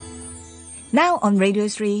Now on Radio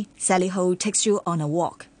 3, Sally Ho takes you on a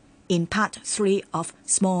walk in part 3 of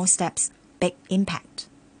Small Steps, Big Impact.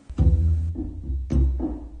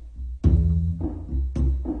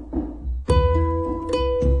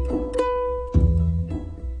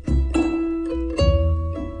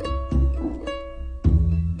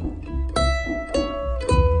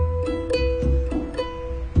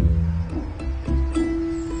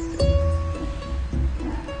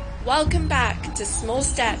 Welcome back to Small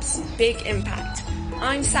Steps, Big Impact.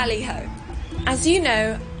 I'm Sally Ho. As you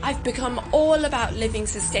know, I've become all about living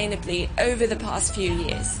sustainably over the past few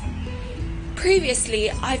years. Previously,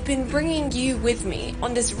 I've been bringing you with me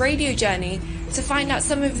on this radio journey to find out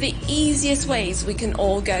some of the easiest ways we can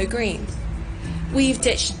all go green. We've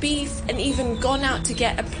ditched beef and even gone out to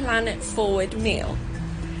get a planet-forward meal.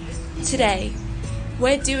 Today,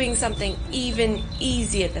 we're doing something even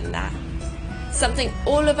easier than that. Something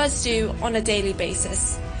all of us do on a daily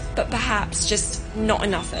basis, but perhaps just not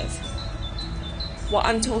enough of. What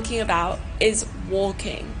I'm talking about is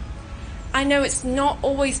walking. I know it's not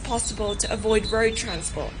always possible to avoid road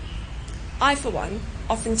transport. I, for one,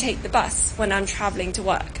 often take the bus when I'm travelling to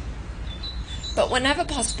work. But whenever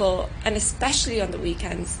possible, and especially on the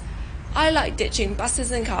weekends, I like ditching buses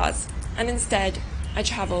and cars, and instead I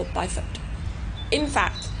travel by foot. In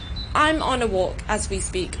fact, I'm on a walk as we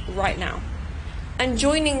speak right now. And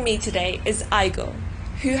joining me today is Aigul,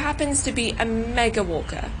 who happens to be a mega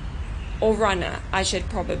walker, or runner, I should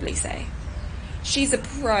probably say. She's a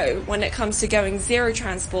pro when it comes to going zero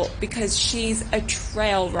transport because she's a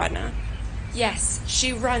trail runner. Yes,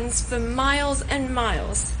 she runs for miles and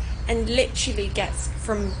miles and literally gets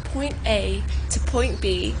from point A to point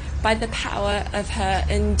B by the power of her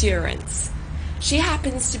endurance. She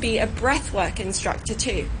happens to be a breathwork instructor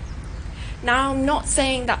too. Now, I'm not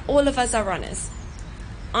saying that all of us are runners.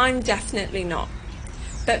 I'm definitely not.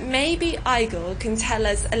 But maybe Aigul can tell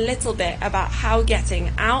us a little bit about how getting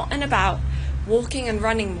out and about, walking and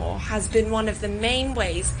running more has been one of the main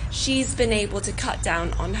ways she's been able to cut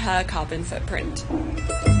down on her carbon footprint.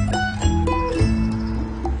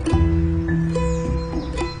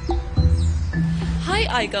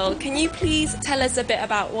 Hi Aigul, can you please tell us a bit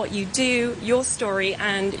about what you do, your story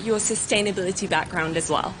and your sustainability background as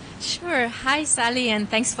well? Sure. Hi, Sally, and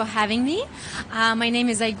thanks for having me. My name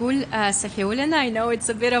is Aigul Safiulina. I know it's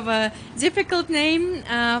a bit of a difficult name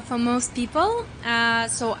for most people.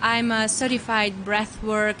 So I'm a certified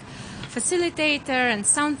breathwork facilitator and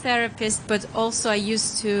sound therapist, but also I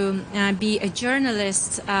used to be a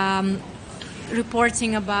journalist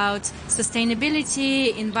reporting about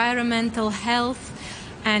sustainability, environmental health,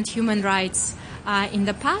 and human rights in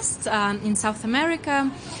the past in South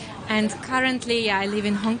America. And currently, I live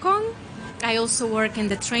in Hong Kong. I also work in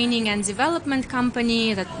the training and development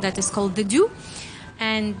company that is called The Do.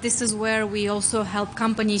 And this is where we also help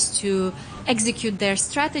companies to execute their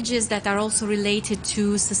strategies that are also related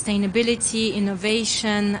to sustainability,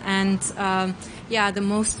 innovation, and the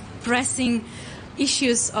most pressing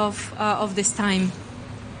issues of this time.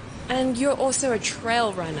 And you're also a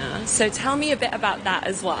trail runner. So tell me a bit about that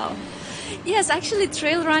as well. Yes, actually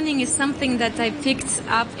trail running is something that I picked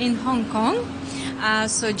up in Hong Kong.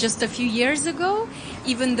 So just a few years ago,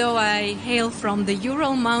 even though I hail from the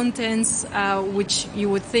Ural Mountains, which you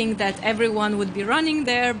would think that everyone would be running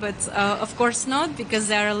there, but of course not, because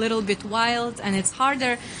they're a little bit wild and it's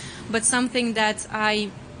harder. But something that I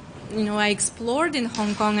explored in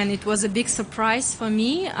Hong Kong, and it was a big surprise for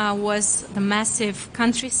me, was the massive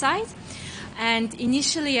countryside. And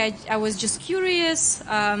initially, I was just curious.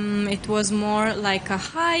 It was more like a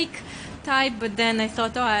hike type, but then I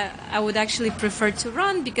thought, I would actually prefer to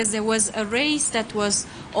run because there was a race that was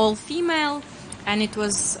all female, and it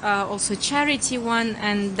was also a charity one,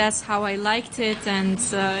 and that's how I liked it. And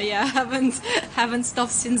haven't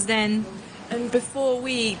stopped since then. And before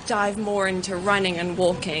we dive more into running and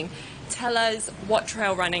walking, tell us what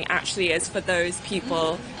trail running actually is for those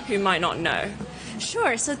people who might not know.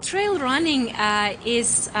 Sure. So trail running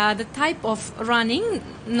is the type of running,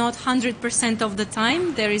 not 100% of the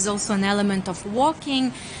time. There is also an element of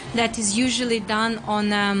walking that is usually done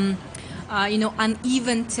on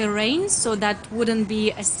uneven terrain. So that wouldn't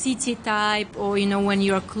be a city type or, when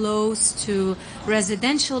you're close to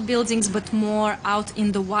residential buildings, but more out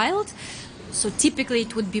in the wild. So typically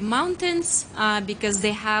it would be mountains because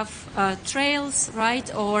they have trails,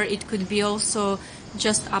 right? Or it could be also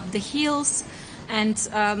just up the hills. And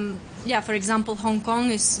yeah, for example, Hong Kong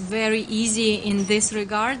is very easy in this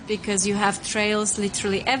regard because you have trails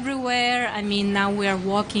literally everywhere. I mean, now we are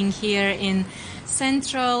walking here in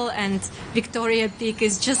Central, and Victoria Peak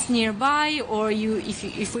is just nearby. Or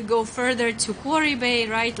if we go further to Quarry Bay,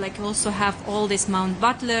 right? Like, you also have all this Mount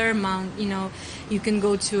Butler, you can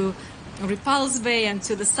go to Repulse Bay and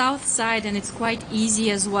to the south side, and it's quite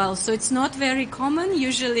easy as well. So it's not very common.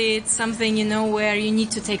 Usually it's something, where you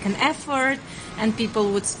need to take an effort and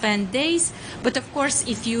people would spend days. But of course,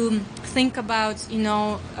 if you think about,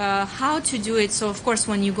 how to do it, so of course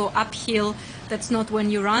when you go uphill, that's not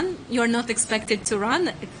when you run. You're not expected to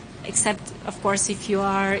run, except of course if you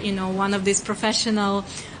are, one of these professional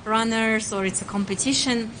runners or it's a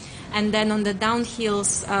competition. And then on the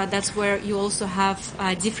downhills, that's where you also have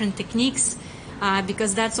different techniques,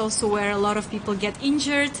 because that's also where a lot of people get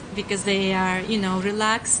injured because they are,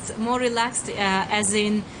 more relaxed, as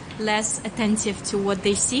in less attentive to what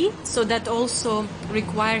they see. So that also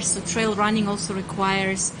so trail running also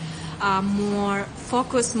requires more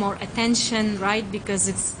focus, more attention, right? Because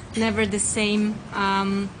it's never the same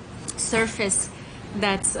surface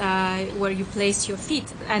that's where you place your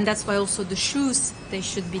feet, and that's why also the shoes, they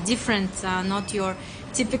should be different, not your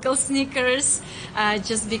typical sneakers,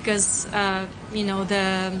 just because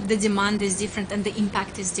the demand is different and the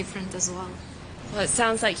impact is different as well. Well, it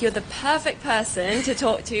sounds like you're the perfect person to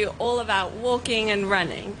talk to all about walking and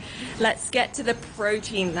running. Let's get to the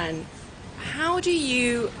protein then. How do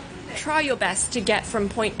you try your best to get from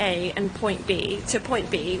point A and point B to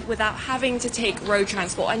point B without having to take road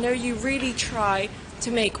transport? I know you really try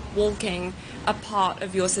to make walking a part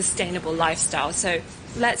of your sustainable lifestyle. So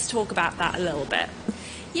let's talk about that a little bit.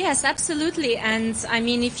 Yes, absolutely. And I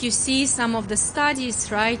mean, if you see some of the studies,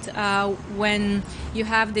 right, when you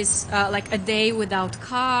have this like a day without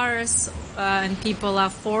cars and people are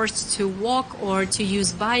forced to walk or to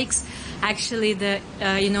use bikes, actually the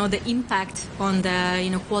impact on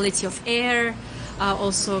the quality of air,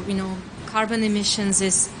 also carbon emissions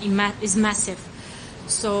is massive.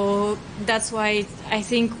 So that's why I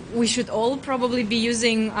think we should all probably be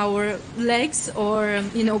using our legs or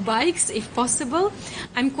bikes if possible.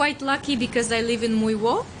 I'm quite lucky because I live in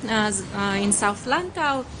Muiwo, in South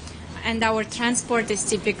Lantau, and our transport is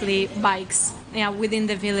typically bikes, within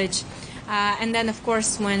the village. And then, of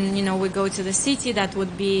course, when we go to the city, that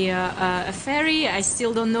would be a ferry. I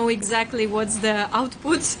still don't know exactly what's the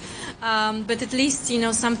output, but at least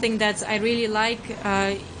something that I really like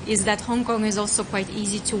is that Hong Kong is also quite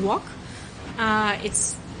easy to walk.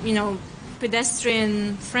 It's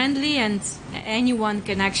pedestrian friendly, and anyone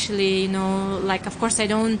can actually of course I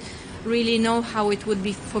don't really know how it would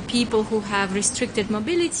be for people who have restricted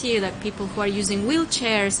mobility, like people who are using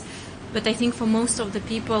wheelchairs. But I think for most of the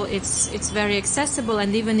people, it's very accessible,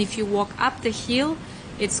 and even if you walk up the hill,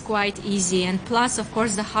 it's quite easy. And plus, of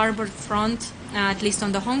course, the harbor front, at least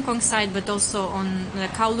on the Hong Kong side, but also on the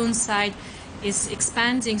Kowloon side, is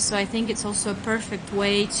expanding. So I think it's also a perfect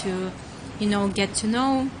way to, get to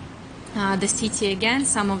know the city again,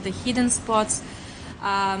 some of the hidden spots.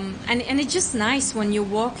 And it's just nice when you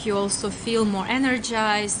walk, you also feel more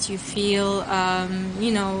energized, you feel,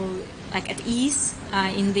 like at ease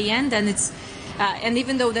in the end. And it's and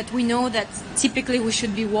even though that we know that typically we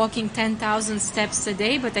should be walking 10,000 steps a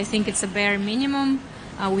day, but I think it's a bare minimum.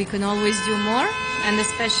 We can always do more, and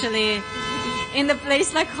especially in a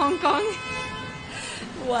place like Hong Kong.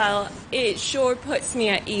 Well, it sure puts me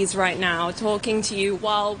at ease right now talking to you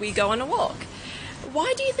while we go on a walk.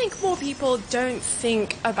 Why do you think more people don't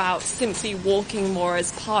think about simply walking more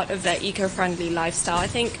as part of their eco-friendly lifestyle? I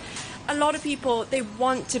think a lot of people, they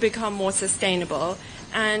want to become more sustainable,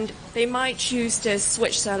 and they might choose to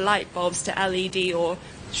switch their light bulbs to LED or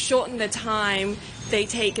shorten the time they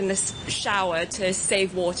take in the shower to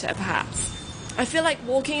save water, perhaps. I feel like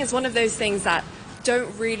walking is one of those things that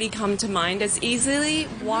don't really come to mind as easily.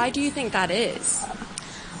 Why do you think that is?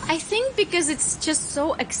 I think because it's just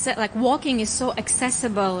so walking is so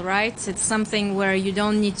accessible, right? It's something where you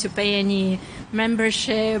don't need to pay any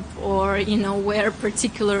membership or wear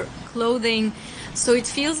particular clothing. So it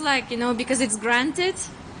feels like because it's granted,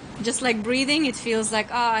 just like breathing, it feels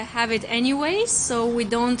like I have it anyway. So we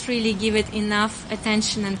don't really give it enough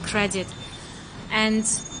attention and credit. And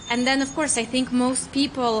then of course I think most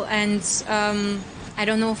people, and I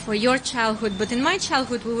don't know for your childhood, but in my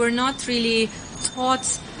childhood we were not really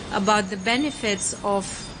taught about the benefits of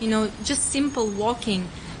just simple walking,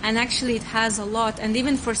 and actually it has a lot. And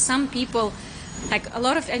even for some people,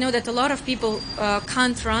 I know that a lot of people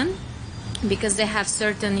can't run because they have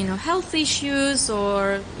certain health issues,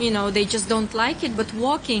 or they just don't like it, but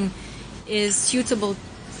walking is suitable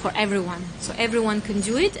for everyone. So everyone can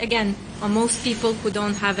do it. Again, most people who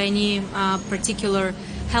don't have any particular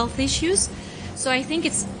health issues. So I think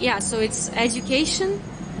it's education,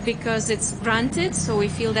 because it's granted, so we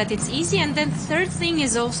feel that it's easy. And then third thing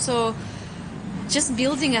is also just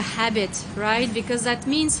building a habit, right? Because that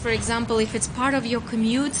means, for example, if it's part of your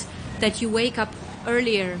commute that you wake up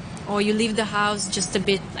earlier, or you leave the house just a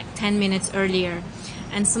bit, like 10 minutes earlier.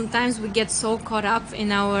 And sometimes we get so caught up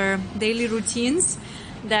in our daily routines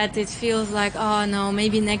that it feels like, oh no,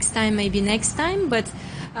 maybe next time. But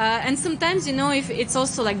and sometimes, if it's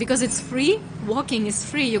also like, because it's free, walking is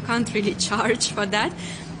free, you can't really charge for that.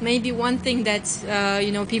 Maybe one thing that,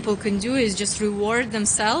 people can do is just reward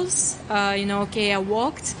themselves. Okay, I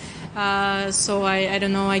walked, so I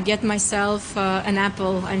don't know, I get myself an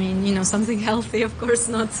apple. I mean, something healthy, of course,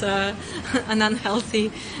 not an unhealthy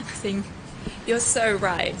thing. You're so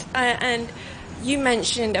right. And you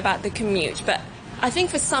mentioned about the commute, but I think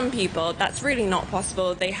for some people that's really not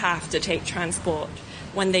possible. They have to take transport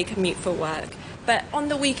when they commute for work. But on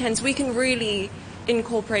the weekends, we can really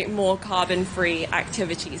incorporate more carbon-free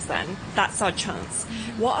activities then. That's our chance.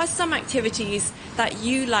 What are some activities that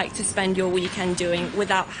you like to spend your weekend doing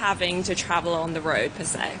without having to travel on the road per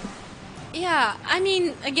se? Yeah, I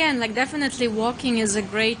mean, again, like definitely walking is a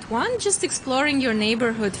great one. Just exploring your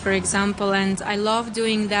neighborhood, for example. And I love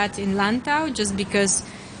doing that in Lantau just because,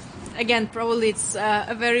 again, probably it's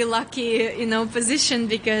a very lucky, position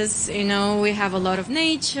because, we have a lot of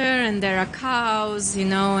nature and there are cows,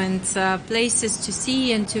 and places to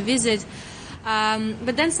see and to visit.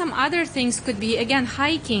 But then some other things could be, again,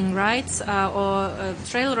 hiking, right? Or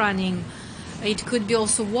trail running. It could be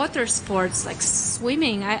also water sports like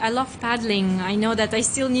swimming. I love paddling. I know that I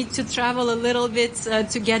still need to travel a little bit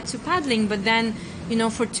to get to paddling, but then,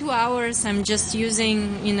 for 2 hours I'm just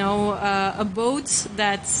using, a boat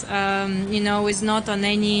that, is not on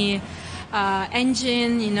any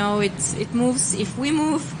engine. It moves if we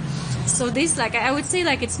move. So this, like, I would say,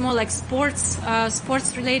 like, it's more like sports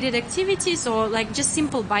related activities, or like just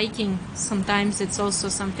simple biking. Sometimes it's also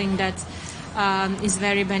something that is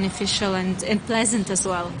very beneficial and pleasant as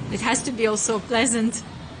well. It has to be also pleasant.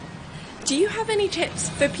 Do you have any tips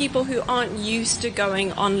for people who aren't used to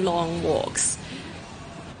going on long walks?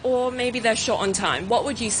 Or maybe they're short on time. What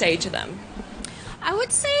would you say to them? I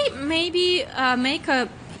would say maybe make a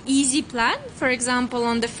easy plan. For example,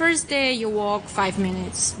 on the first day you walk 5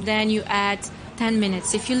 minutes, then you add 10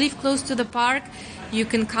 minutes. If you live close to the park, you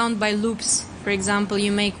can count by loops. For example,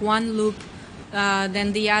 you make one loop,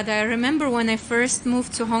 then the other. I remember when I first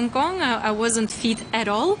moved to Hong Kong, I wasn't fit at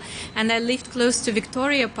all, and I lived close to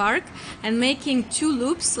Victoria Park, and making 2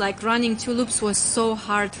 loops, like running 2 loops, was so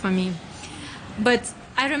hard for me. But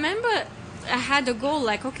I remember I had a goal,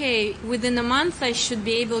 like, okay, within a month I should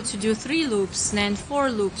be able to do 3 loops, then 4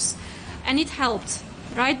 loops, and it helped,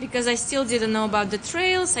 right? Because I still didn't know about the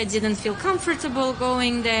trails, I didn't feel comfortable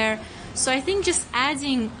going there. So I think just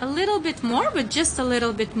adding a little bit more, but just a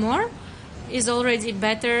little bit more, is already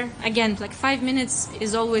better. Again, like 5 minutes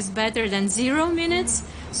is always better than 0 minutes.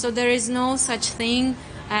 So there is no such thing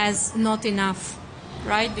as not enough,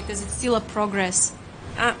 right? Because it's still a progress.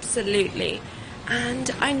 Absolutely.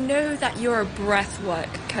 And I know that you're a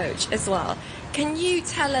breathwork coach as well. Can you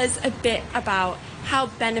tell us a bit about how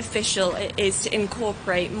beneficial it is to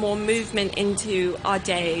incorporate more movement into our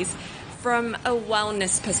days from a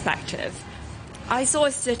wellness perspective? I saw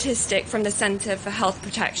a statistic from the Centre for Health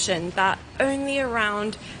Protection that only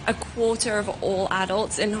around a quarter of all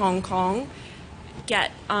adults in Hong Kong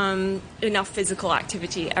get enough physical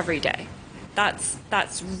activity every day.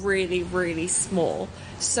 That's really, really small.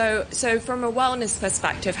 So from a wellness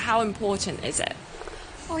perspective, how important is it?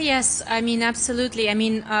 Oh yes, I mean, absolutely. I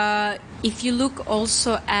mean, if you look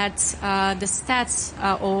also at the stats,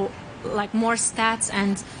 or like more stats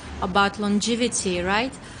and about longevity,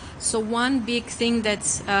 right? So one big thing that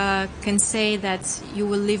can say that you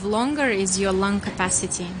will live longer is your lung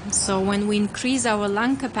capacity. So when we increase our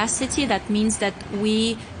lung capacity, that means that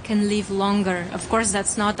we can live longer. Of course,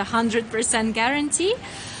 that's not 100% guarantee,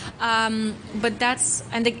 but that's,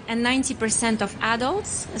 and 90% of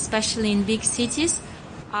adults, especially in big cities,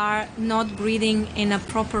 are not breathing in a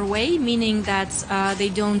proper way, meaning that they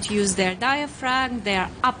don't use their diaphragm, they are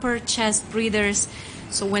upper chest breathers.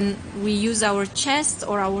 So when we use our chest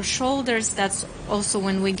or our shoulders, that's also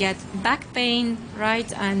when we get back pain,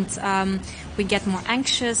 right? And we get more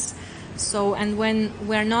anxious. So, and when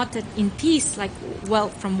we're not in peace, like, well,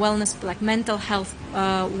 from wellness, like mental health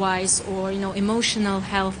wise, or, emotional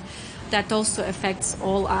health, that also affects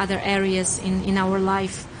all other areas in our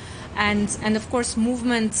life. And of course,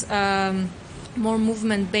 movement more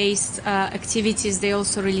movement-based activities, they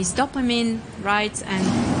also release dopamine, right?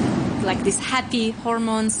 And like these happy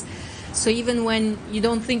hormones. So even when you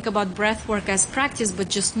don't think about breath work as practice, but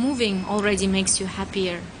just moving already makes you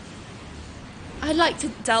happier. I'd like to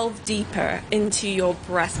delve deeper into your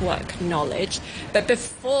breathwork knowledge, but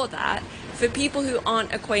before that, for people who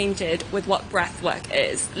aren't acquainted with what breathwork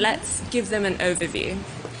is, let's give them an overview.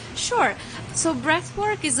 Sure. So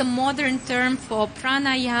breathwork is a modern term for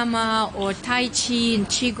pranayama or tai chi, and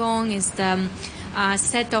qigong is the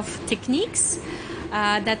set of techniques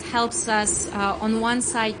that helps us on one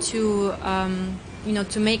side to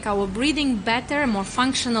to make our breathing better, more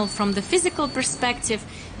functional from the physical perspective,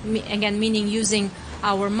 again meaning using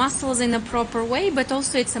our muscles in a proper way, but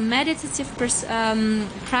also it's a meditative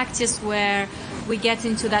practice where we get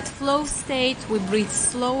into that flow state, we breathe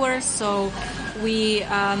slower, so we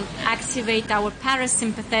activate our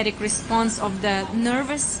parasympathetic response of the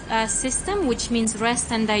nervous system, which means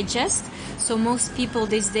rest and digest. So most people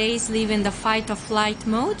these days live in the fight or flight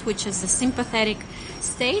mode, which is a sympathetic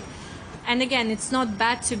state. And again, it's not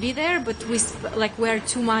bad to be there, but we're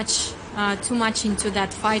too much into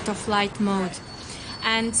that fight or flight mode.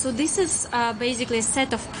 And so this is basically a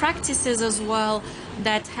set of practices as well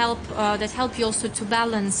that help you also to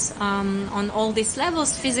balance on all these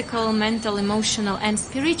levels: physical, mental, emotional, and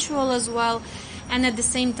spiritual as well. And at the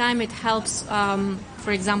same time, it helps,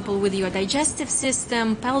 for example, with your digestive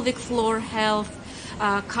system, pelvic floor health,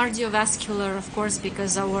 cardiovascular, of course,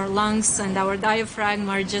 because our lungs and our diaphragm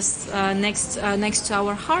are just next to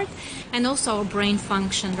our heart, and also our brain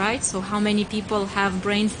function, right? So how many people have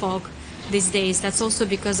brain fog these days? That's also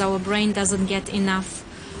because our brain doesn't get enough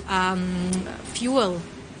fuel.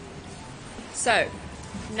 So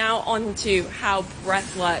now on to how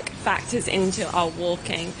breathwork factors into our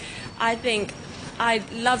walking. I think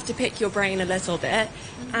I'd love to pick your brain a little bit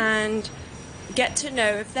and get to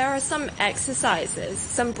know if there are some exercises,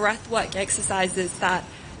 some breathwork exercises that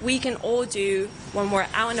we can all do when we're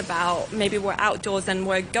out and about. Maybe we're outdoors and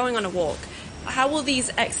we're going on a walk. How will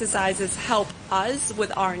these exercises help us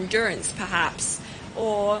with our endurance, perhaps?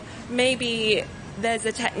 Or maybe there's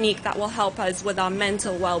a technique that will help us with our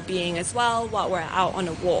mental well-being as well while we're out on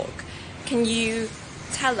a walk. Can you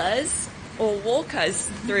tell us or walk us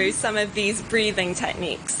through some of these breathing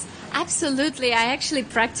techniques? Absolutely. I actually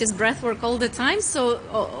practice breathwork all the time. So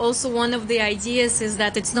also one of the ideas is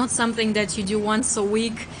that it's not something that you do once a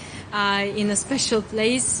week in a special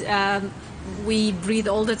place. We breathe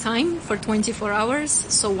all the time for 24 hours.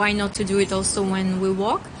 So why not to do it also when we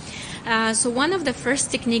walk? So one of the first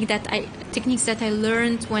techniques that I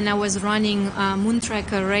learned when I was running a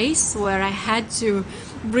Moontracker race, where I had to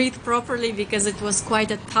breathe properly because it was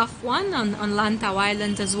quite a tough one on Lantau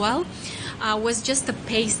Island as well, was just a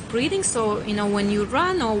paced breathing. So, when you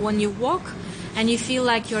run or when you walk and you feel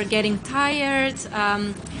like you're getting tired,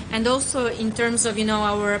 and also in terms of,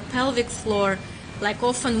 our pelvic floor, like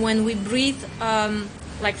often when we breathe,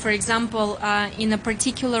 like for example, in a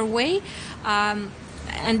particular way,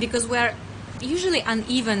 and because we're usually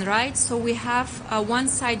uneven, right? So we have one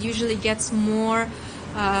side usually gets more,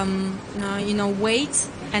 weight,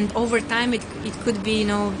 and over time it could be,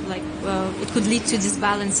 it could lead to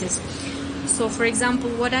disbalances. So, for example,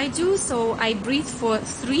 what I do, so I breathe for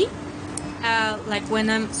 3, like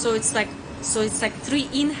when so it's like 3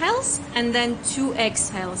 inhales and then 2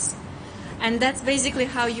 exhales, and that's basically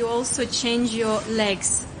how you also change your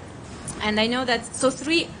legs. And I know that, so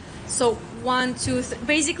 3, so 1, 2,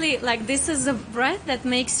 basically like this is a breath that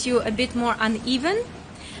makes you a bit more uneven,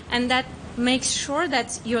 and that makes sure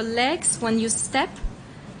that your legs, when you step,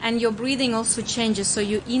 and your breathing also changes. So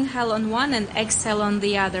you inhale on one and exhale on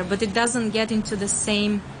the other, but it doesn't get into the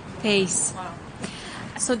same pace. Wow.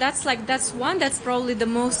 So that's one. That's probably the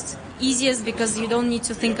most easiest because you don't need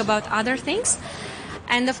to think about other things.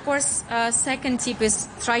 And of course, second tip is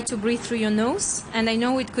try to breathe through your nose. And I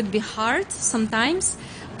know it could be hard sometimes,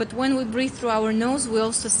 but when we breathe through our nose, we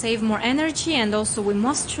also save more energy, and also we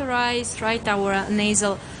moisturize, right, our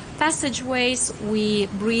nasal passageways. We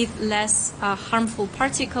breathe less harmful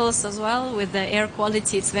particles as well. With the air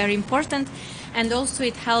quality, it's very important. And also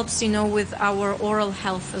it helps, with our oral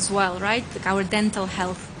health as well, right? Like our dental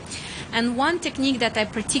health. And one technique that I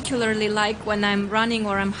particularly like when I'm running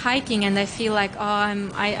or I'm hiking and I feel like,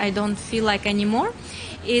 I don't feel like anymore,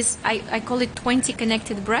 is I call it 20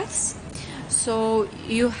 connected breaths. So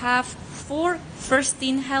you have 4 first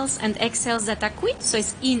inhales and exhales that are quick. So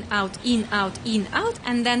it's in, out, in, out, in, out.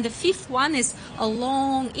 And then the 5th one is a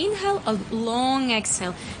long inhale, a long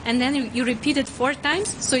exhale. And then you repeat it 4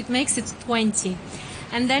 times, so it makes it 20.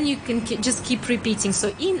 and then you can just keep repeating.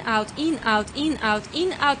 So in, out, in, out, in, out,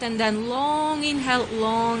 in, out, and then long inhale,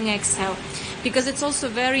 long exhale. Because it's also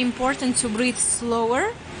very important to breathe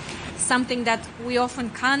slower, something that we often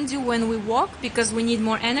can't do when we walk because we need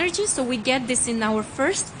more energy. So we get this in our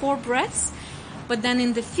first 4 breaths, but then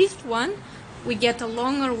in the 5th one, we get a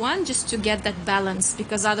longer one just to get that balance,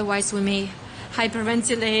 because otherwise we may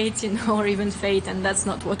hyperventilate, or even faint, and that's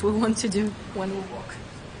not what we want to do when we walk.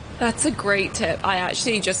 That's a great tip. I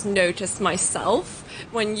actually just noticed myself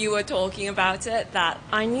when you were talking about it that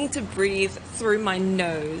I need to breathe through my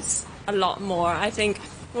nose a lot more. I think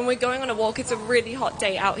when we're going on a walk, it's a really hot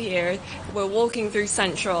day out here. We're walking through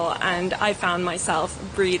Central, and I found myself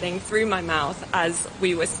breathing through my mouth as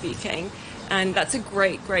we were speaking. And that's a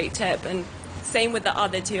great, great tip. And same with the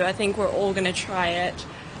other 2. I think we're all going to try it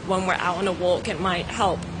when we're out on a walk. It might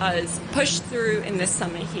help us push through in this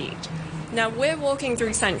summer heat. Now, we're walking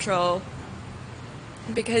through Central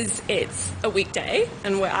because it's a weekday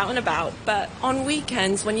and we're out and about. But on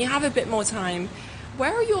weekends, when you have a bit more time,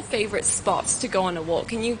 where are your favorite spots to go on a walk?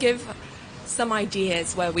 Can you give some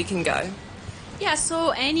ideas where we can go? Yeah,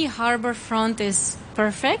 so any harbor front is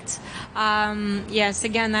perfect. Yes,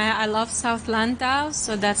 again, I love South Landau,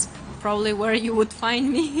 so that's probably where you would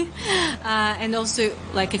find me. And also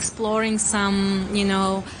like exploring some,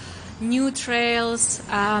 new trails,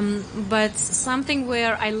 but something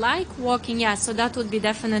where I like walking, so that would be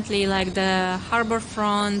definitely like the harbor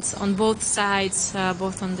front on both sides,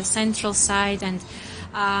 both on the central side and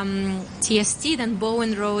TST. Then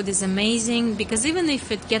Bowen Road is amazing because even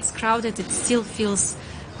if it gets crowded, it still feels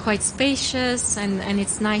quite spacious and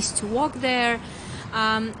it's nice to walk there.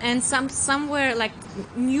 And somewhere like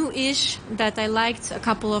new-ish that I liked a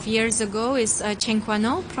couple of years ago is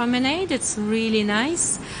Cinquano Promenade. It's really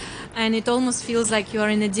nice. And it almost feels like you're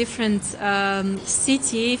in a different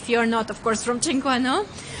city if you're not, of course, from Cinquano.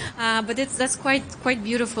 But that's quite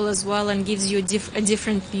beautiful as well and gives you a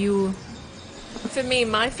different view. For me,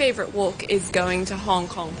 my favorite walk is going to Hong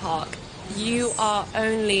Kong Park. You are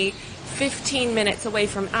only 15 minutes away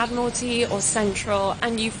from Admiralty or Central,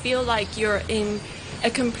 and you feel like you're in a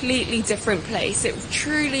completely different place. It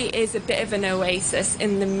truly is a bit of an oasis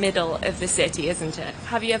in the middle of the city, isn't it?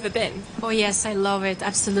 Have you ever been? Oh yes, I love it.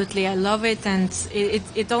 Absolutely, I love it. And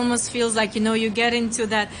it almost feels like, you get into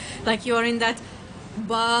that, like you're in that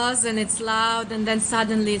buzz and it's loud, and then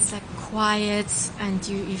suddenly it's like quiet and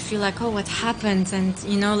you feel like, oh, what happened? And,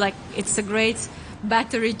 like it's a great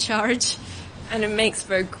battery charge. And it makes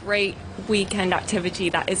for a great weekend activity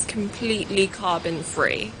that is completely carbon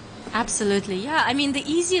free. Absolutely, yeah. I mean,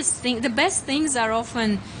 the best things are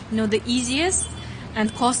often, the easiest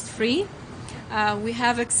and cost-free. We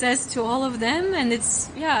have access to all of them, and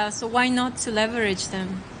so why not to leverage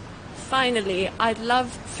them? Finally, I'd love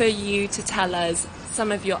for you to tell us some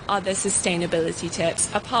of your other sustainability tips.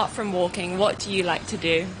 Apart from walking, what do you like to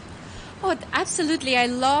do? Oh, absolutely. I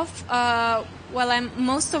love...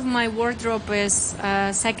 most of my wardrobe is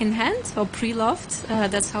second-hand or pre-loved.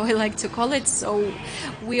 That's how I like to call it. So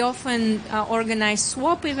we often organize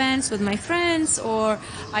swap events with my friends, or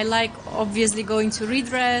I like obviously going to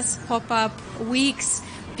redress, pop-up weeks,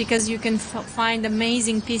 because you can find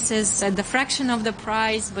amazing pieces at the fraction of the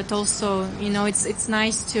price, but also, it's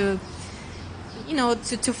nice to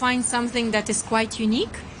find something that is quite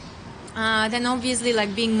unique. Then obviously,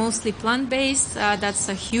 like being mostly plant-based, that's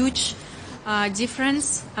a huge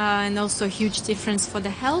difference, and also a huge difference for the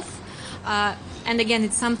health. And again,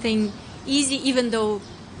 it's something easy, even though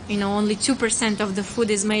only 2% of the food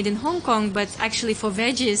is made in Hong Kong, but actually for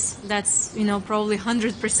veggies, that's probably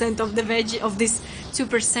 100% of the of this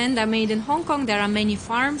 2% are made in Hong Kong. There are many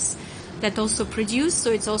farms that also produce,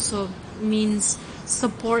 so it also means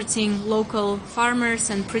supporting local farmers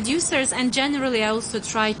and producers. And generally, I also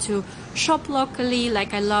try to shop locally.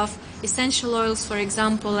 Like I love essential oils, for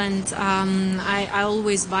example, and I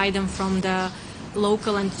always buy them from the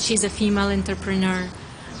local, and she's a female entrepreneur.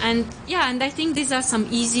 And I think these are some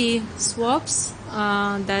easy swaps.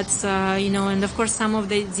 That's and of course some of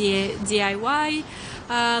the DIY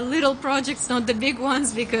little projects, not the big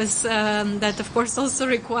ones, because that of course also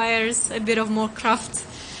requires a bit of more craft.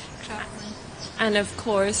 And of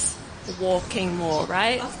course, walking more,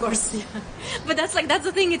 right? Of course, yeah. But that's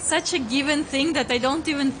the thing. It's such a given thing that I don't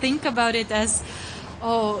even think about it as,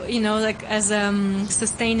 as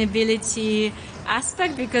sustainability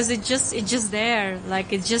aspect, because it's just there.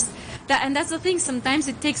 Like it's just that, and that's the thing. Sometimes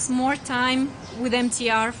it takes more time with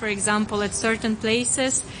MTR, for example, at certain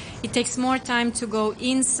places. It takes more time to go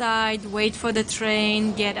inside, wait for the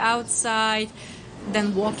train, get outside,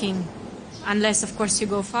 than walking. unless of course you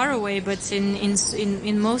go far away, but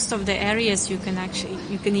in most of the areas you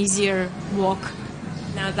can easier walk.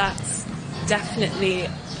 Now that's definitely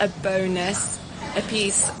a bonus, a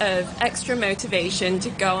piece of extra motivation to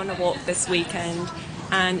go on a walk this weekend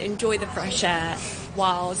and enjoy the fresh air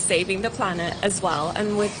while saving the planet as well.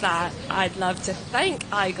 And with that, I'd love to thank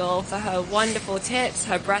Igor for her wonderful tips,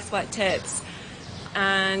 her breathwork tips,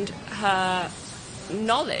 and her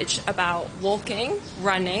knowledge about walking,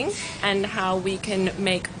 running, and how we can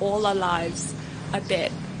make all our lives a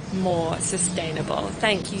bit more sustainable.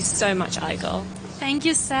 Thank you so much, Igor. Thank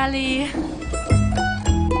you, Sally.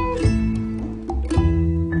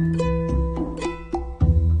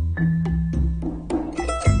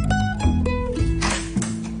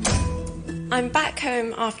 I'm back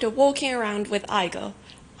home after walking around with Igor.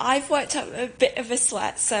 I've worked up a bit of a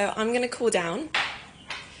sweat, so I'm going to cool down,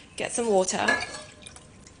 get some water.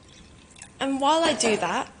 And while I do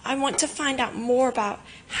that, I want to find out more about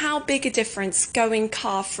how big a difference going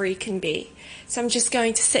car-free can be. So I'm just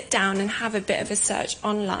going to sit down and have a bit of a search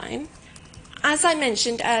online. As I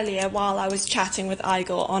mentioned earlier while I was chatting with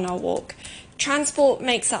Igor on our walk, transport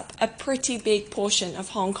makes up a pretty big portion of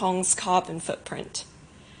Hong Kong's carbon footprint.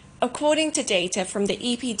 According to data from the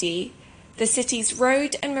EPD, the city's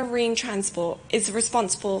road and marine transport is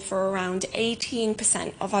responsible for around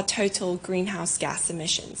 18% of our total greenhouse gas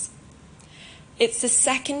emissions. It's the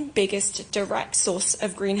second biggest direct source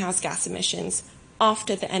of greenhouse gas emissions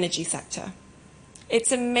after the energy sector.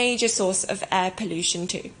 It's a major source of air pollution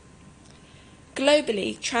too.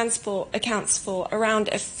 Globally, transport accounts for around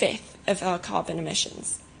a fifth of our carbon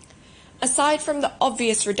emissions. Aside from the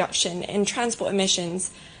obvious reduction in transport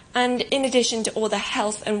emissions, and in addition to all the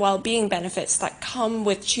health and well-being benefits that come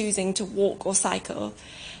with choosing to walk or cycle,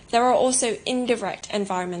 there are also indirect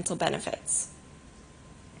environmental benefits.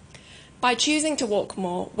 By choosing to walk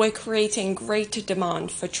more, we're creating greater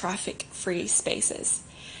demand for traffic-free spaces.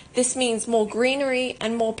 This means more greenery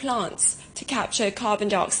and more plants to capture carbon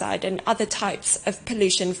dioxide and other types of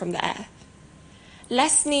pollution from the air.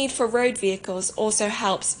 Less need for road vehicles also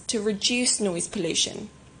helps to reduce noise pollution.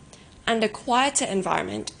 And a quieter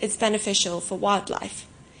environment is beneficial for wildlife,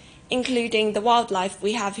 including the wildlife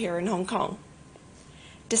we have here in Hong Kong.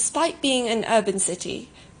 Despite being an urban city,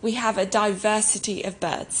 we have a diversity of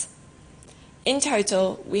birds. In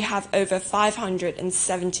total, we have over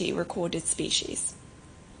 570 recorded species.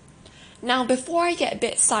 Now, before I get a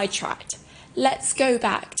bit sidetracked, let's go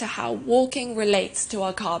back to how walking relates to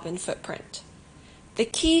our carbon footprint. The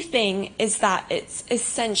key thing is that it's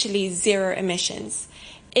essentially zero emissions.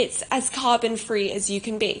 It's as carbon-free as you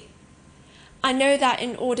can be. I know that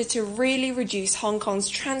in order to really reduce Hong Kong's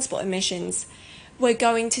transport emissions, we're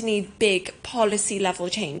going to need big policy-level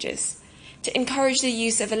changes to encourage the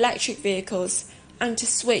use of electric vehicles and to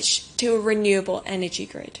switch to a renewable energy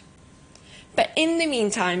grid. But in the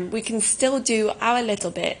meantime, we can still do our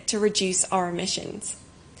little bit to reduce our emissions.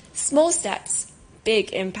 Small steps,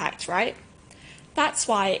 big impact, right? That's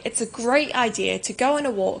why it's a great idea to go on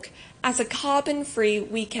a walk as a carbon-free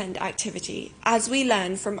weekend activity, as we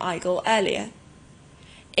learned from Igor earlier.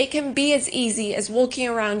 It can be as easy as walking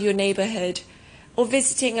around your neighbourhood, or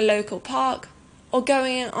visiting a local park, or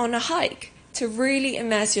going on a hike to really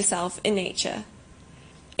immerse yourself in nature.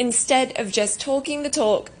 Instead of just talking the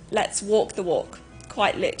talk, let's walk the walk,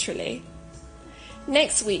 quite literally.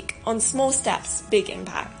 Next week on Small Steps, Big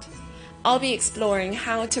Impact, I'll be exploring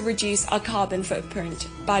how to reduce our carbon footprint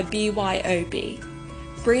by BYOB.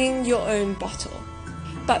 Bring your own bottle.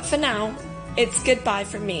 But for now, it's goodbye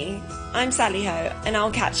from me. I'm Sally Ho, and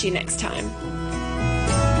I'll catch you next time.